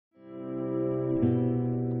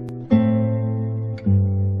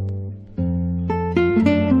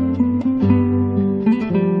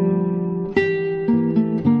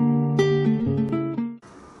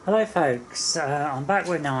folks, I'm back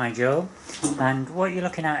with Nigel, and what you're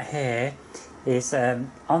looking at here is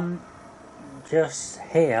on just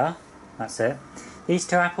here, that's it, these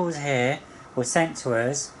two apples here were sent to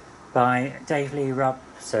us by Dave Lee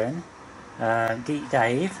Robson, Geek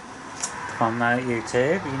Dave from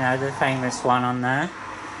YouTube, you know, the famous one on there,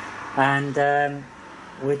 and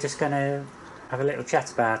we're just going to have a little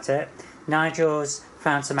chat about it. Nigel's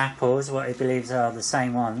found some apples, what he believes are the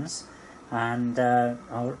same ones, and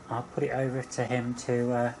I'll put it over to him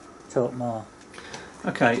to talk more.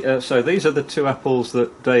 Okay, so these are the two apples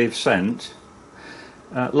that Dave sent.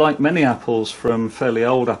 Like many apples from fairly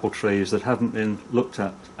old apple trees that haven't been looked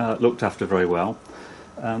after very well,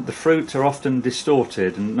 the fruit are often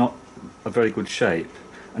distorted and not a very good shape,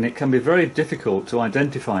 and it can be very difficult to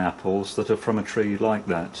identify apples that are from a tree like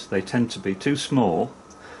that. They tend to be too small,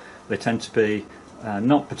 they tend to be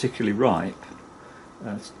not particularly ripe,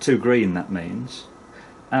 too green that means,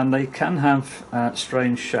 and they can have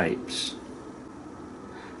strange shapes.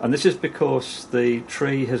 And this is because the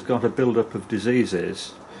tree has got a build-up of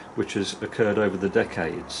diseases which has occurred over the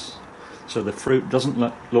decades. So the fruit doesn't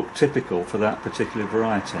look typical for that particular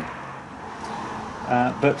variety.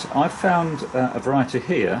 But I've found a variety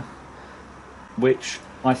here which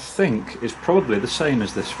I think is probably the same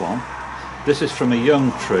as this one. This is from a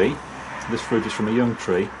young tree. This fruit is from a young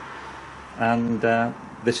tree. And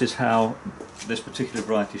this is how this particular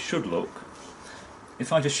variety should look.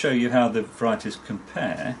 If I just show you how the varieties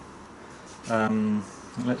compare,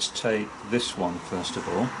 let's take this one first of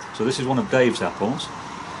all. So this is one of Dave's apples.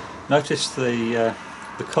 Notice the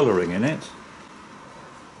colouring in it.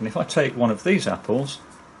 And if I take one of these apples,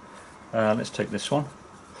 let's take this one,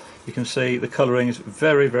 you can see the colouring is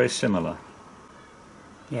very, very similar.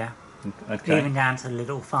 Yeah. Okay. Even down to the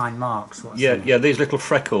little fine marks. Yeah, these little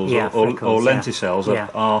freckles, or lenticels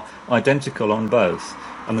are identical on both.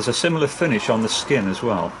 And there's a similar finish on the skin as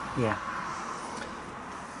well. Yeah.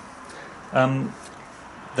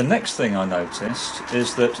 The next thing I noticed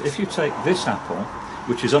is that if you take this apple,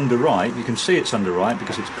 which is underripe, you can see it's underripe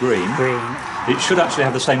because it's green. It should actually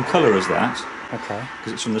have the same colour as that. Okay.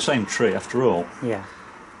 Because it's from the same tree after all. Yeah.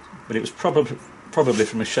 But it was probably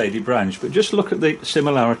from a shady branch. But just look at the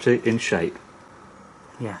similarity in shape.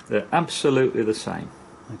 Yeah. They're absolutely the same.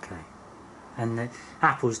 Okay. And the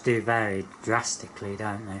apples do vary drastically,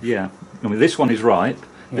 don't they? Yeah. I mean, this one is ripe.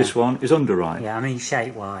 Yeah. This one is underripe. Yeah, I mean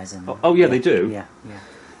shape-wise. And oh yeah, they do. Yeah,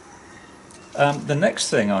 yeah. The next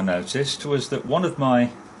thing I noticed was that one of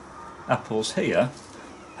my apples here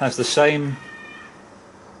has the same...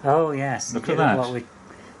 Oh yes. Look at that. A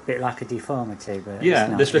bit like a deformity, but yeah,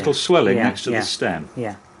 it's not, this little swelling next to the stem.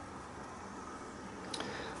 Yeah.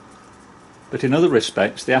 But in other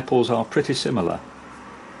respects, the apples are pretty similar.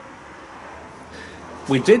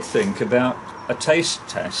 We did think about a taste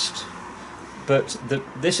test, but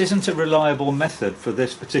this isn't a reliable method for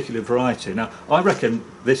this particular variety. Now, I reckon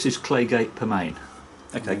this is Claygate Pearmain.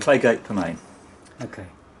 Okay, Claygate Pearmain. Okay.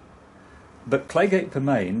 But Claygate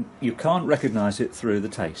Pearmain, you can't recognise it through the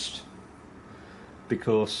taste,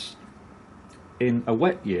 because in a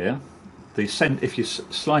wet year, if you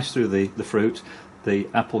slice through the fruit, the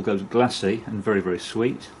apple goes glassy and very, very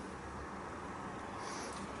sweet.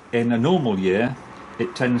 In a normal year,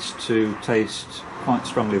 it tends to taste quite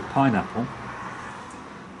strongly of pineapple,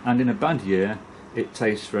 and in a bad year it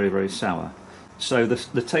tastes very, very sour. So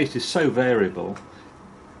the taste is so variable,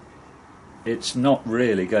 it's not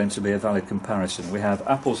really going to be a valid comparison. We have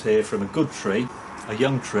apples here from a good tree, a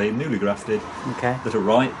young tree, newly grafted, that are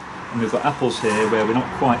ripe, and we've got apples here where we're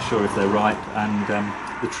not quite sure if they're ripe and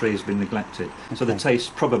the tree has been neglected. Okay. So the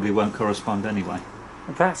taste probably won't correspond anyway.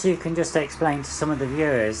 Perhaps you can just explain to some of the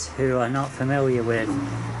viewers who are not familiar with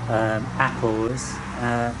apples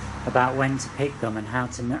about when to pick them and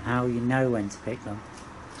how you know when to pick them.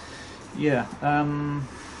 Yeah.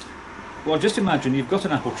 Well, just imagine you've got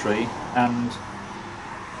an apple tree and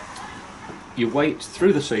you wait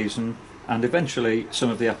through the season, and eventually some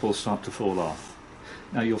of the apples start to fall off.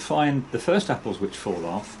 Now you'll find the first apples which fall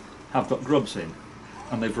off have got grubs in,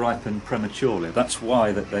 and they've ripened prematurely. That's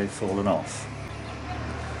why they've fallen off.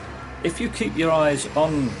 If you keep your eyes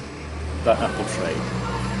on that apple tree,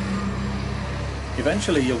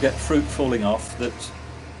 eventually you'll get fruit falling off that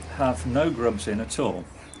have no grubs in at all,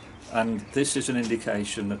 and this is an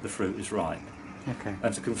indication that the fruit is ripe. Okay.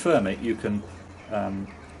 And to confirm it, you can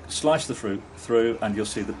slice the fruit through and you'll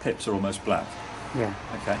see the pips are almost black. Yeah.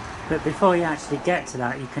 Okay. But before you actually get to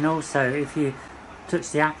that, you can also, if you touch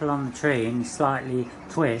the apple on the tree and you slightly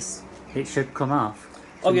twist, it should come off.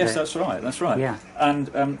 Oh yes, that's right. That's right. Yeah.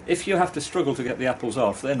 And if you have to struggle to get the apples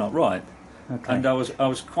off, they're not ripe. Okay. And I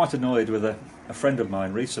was quite annoyed with a friend of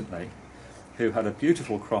mine recently who had a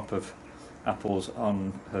beautiful crop of apples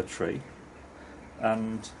on her tree,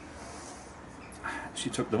 and she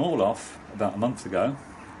took them all off about a month ago,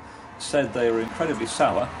 said they were incredibly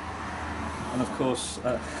sour, and of course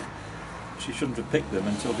she shouldn't have picked them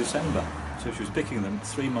until December, so she was picking them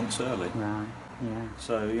 3 months early. Right, yeah.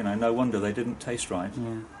 So, you know, no wonder they didn't taste right.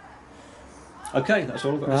 Yeah. Okay, that's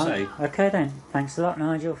all I've got to say. Okay then, thanks a lot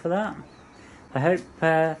Nigel for that. I hope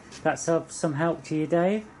that's of some help to you,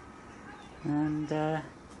 Dave. And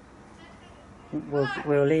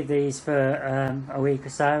we'll leave these for a week or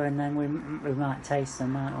so, and then we might taste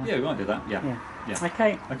them, mightn't we? Yeah, we might do that, yeah.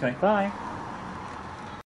 Okay, Okay. bye.